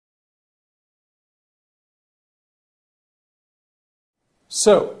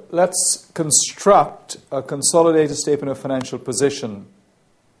So let's construct a consolidated statement of financial position.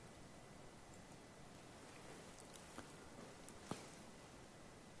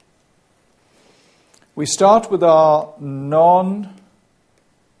 We start with our non-current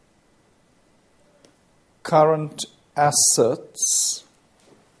assets.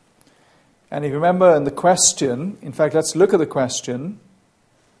 And if you remember in the question, in fact, let's look at the question.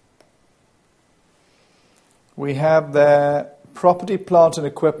 We have there property, plant and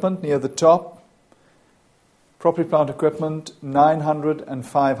equipment near the top. Property, plant, equipment, 900 and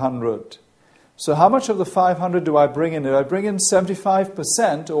 500. So how much of the 500 do I bring in? Do I bring in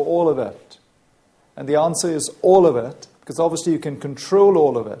 75% or all of it? And the answer is all of it, because obviously you can control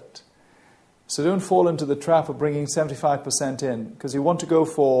all of it. So don't fall into the trap of bringing 75% in, because you want to go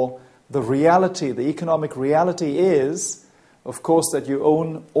for the reality. The economic reality is, of course, that you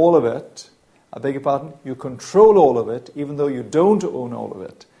own all of it. I beg your pardon, you control all of it, even though you don't own all of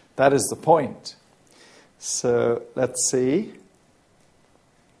it. That is the point. So let's see.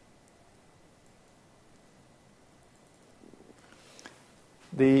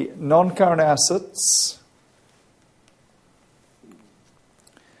 The non-current assets,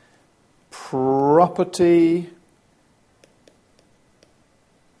 property,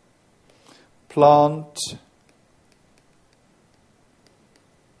 plant,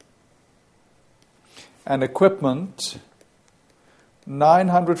 and equipment,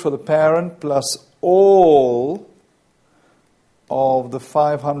 900 for the parent plus all of the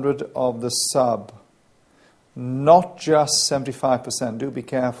 500 of the sub. Not just 75%. Do be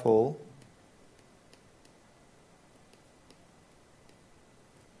careful.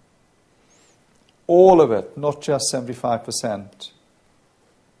 All of it, not just 75%.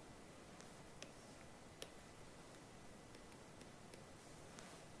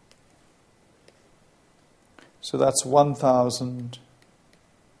 So that's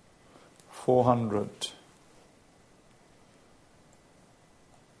 1,400.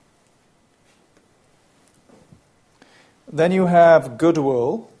 Then you have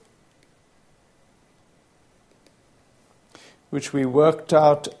goodwill, which we worked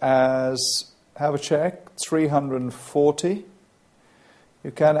out as, have a check, 340.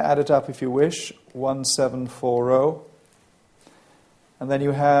 You can add it up if you wish, 1740. And then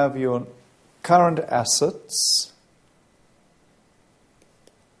you have your current assets,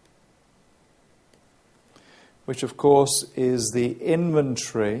 which of course is the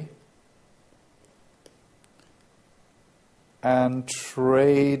inventory and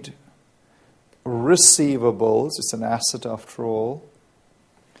trade receivables. It's an asset after all.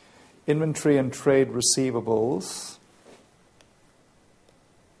 Inventory and trade receivables.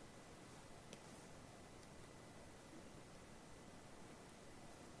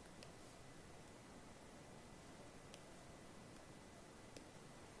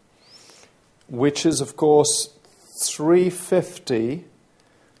 Which is, of course, 350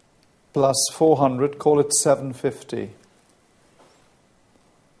 plus 400, call it 750.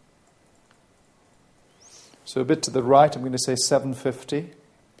 So a bit to the right, I'm going to say 750. I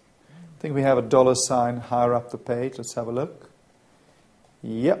think we have a dollar sign higher up the page. Let's have a look.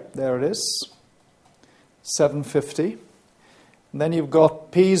 Yep, there it is. 750. And then you've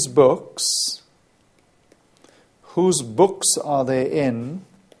got P's books. Whose books are they in?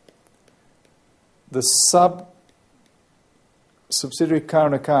 The subsidiary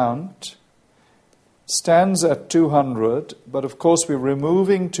current account stands at 200, but of course we're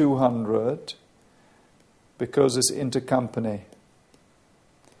removing 200 because it's intercompany.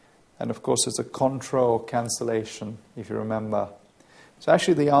 And of course it's a contra or cancellation, if you remember. So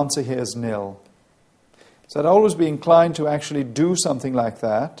actually the answer here is nil. So I'd always be inclined to actually do something like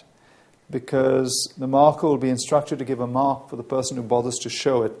that, because the marker will be instructed to give a mark for the person who bothers to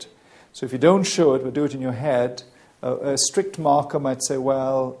show it. So if you don't show it, but do it in your head, a strict marker might say,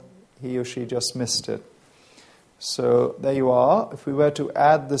 well, he or she just missed it. So there you are. If we were to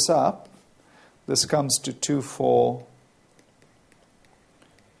add this up, this comes to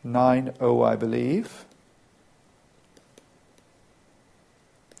 2490, I believe.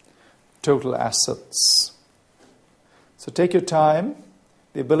 Total assets. So take your time.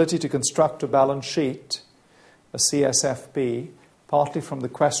 The ability to construct a balance sheet, a CSFP, partly from the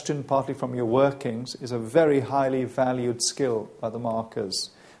question, partly from your workings, is a very highly valued skill by the markers.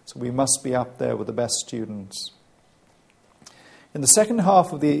 So we must be up there with the best students. In the second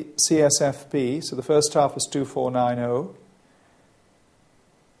half of the CSFP, so the first half was 2490,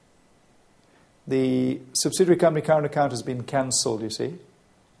 the subsidiary company current account has been cancelled, you see.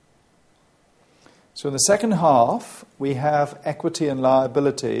 So in the second half, we have equity and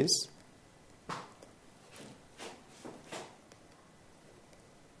liabilities.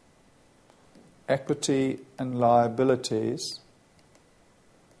 equity and liabilities,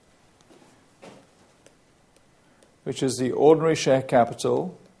 which is the ordinary share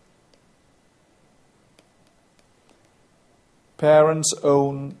capital, parents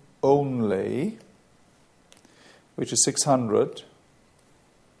own only, which is 600.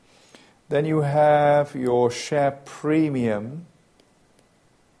 Then you have your share premium.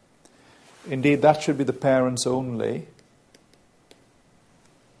 Indeed, that should be the parents only.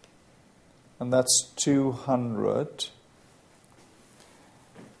 And that's 200.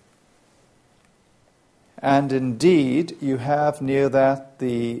 And indeed, you have near that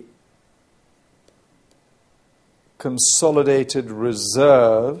the consolidated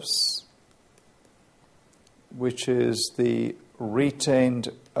reserves, which is the retained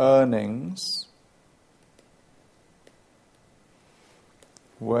earnings,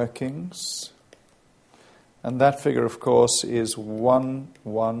 workings, and that figure, of course, is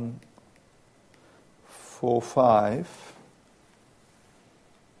 1145.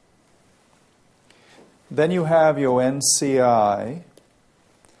 Then you have your NCI,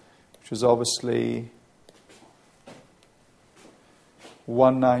 which is obviously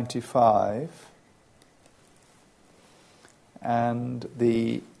 195, and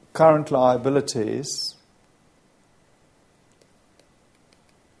the current liabilities,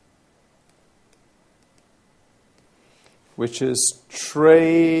 which is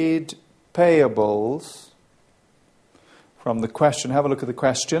trade payables from the question. Have a look at the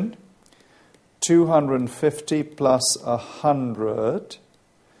question. 250 plus 100,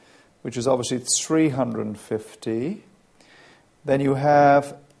 which is obviously 350. Then you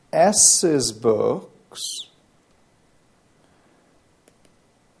have S's books,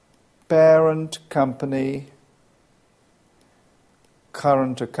 parent company,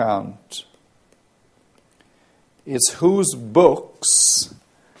 current account. It's whose books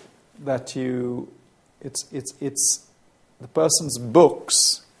that you, it's the person's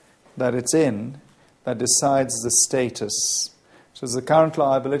books that it's in that decides the status. So as the current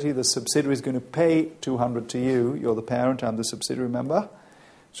liability, the subsidiary is going to pay 200 to you. You're the parent and the subsidiary member.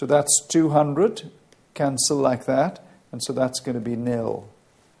 So that's 200, cancel like that, and so that's going to be nil.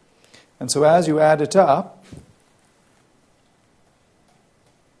 And so as you add it up,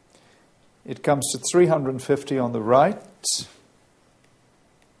 it comes to 350 on the right,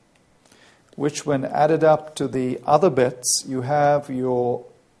 which when added up to the other bits, you have your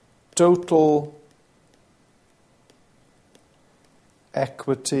total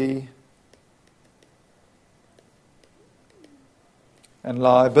equity and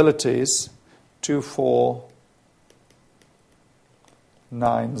liabilities,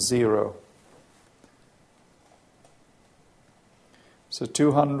 2490. So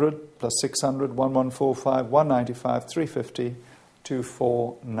 200 plus 600, 1145, 195, 350,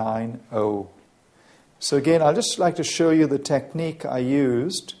 2490. So again, I'd just like to show you the technique I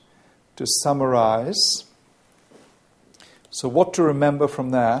used to summarize. So what to remember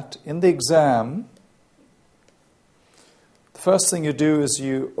from that? In the exam, the first thing you do is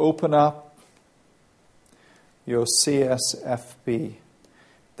you open up your CSFP.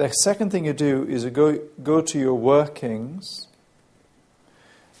 The second thing you do is you go to your workings.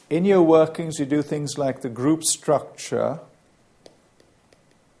 In your workings, you do things like the group structure,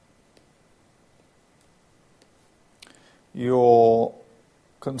 your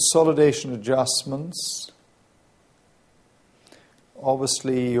consolidation adjustments,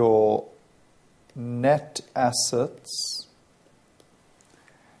 obviously your net assets,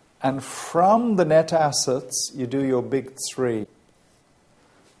 and from the net assets, you do your big three.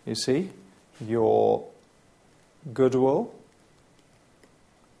 You see, your goodwill,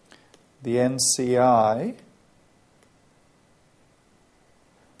 the NCI,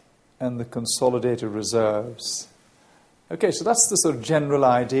 and the consolidated reserves. Okay, so that's the sort of general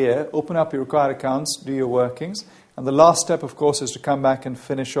idea. Open up your required accounts, do your workings. And the last step, of course, is to come back and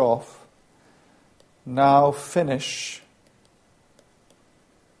finish off. Now finish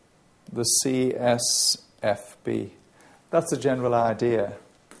the CSFP. That's the general idea.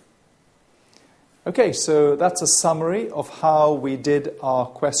 Okay, so that's a summary of how we did our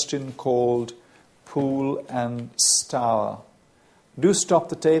question called Poole and Stour. Do stop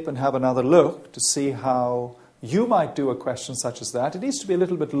the tape and have another look to see how you might do a question such as that. It needs to be a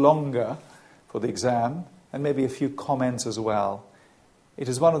little bit longer for the exam, and maybe a few comments as well. It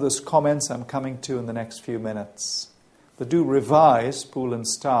is one of those comments I'm coming to in the next few minutes. But do revise Poole and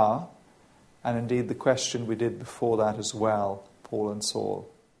Stour, and indeed the question we did before that as well, Paul and Saul.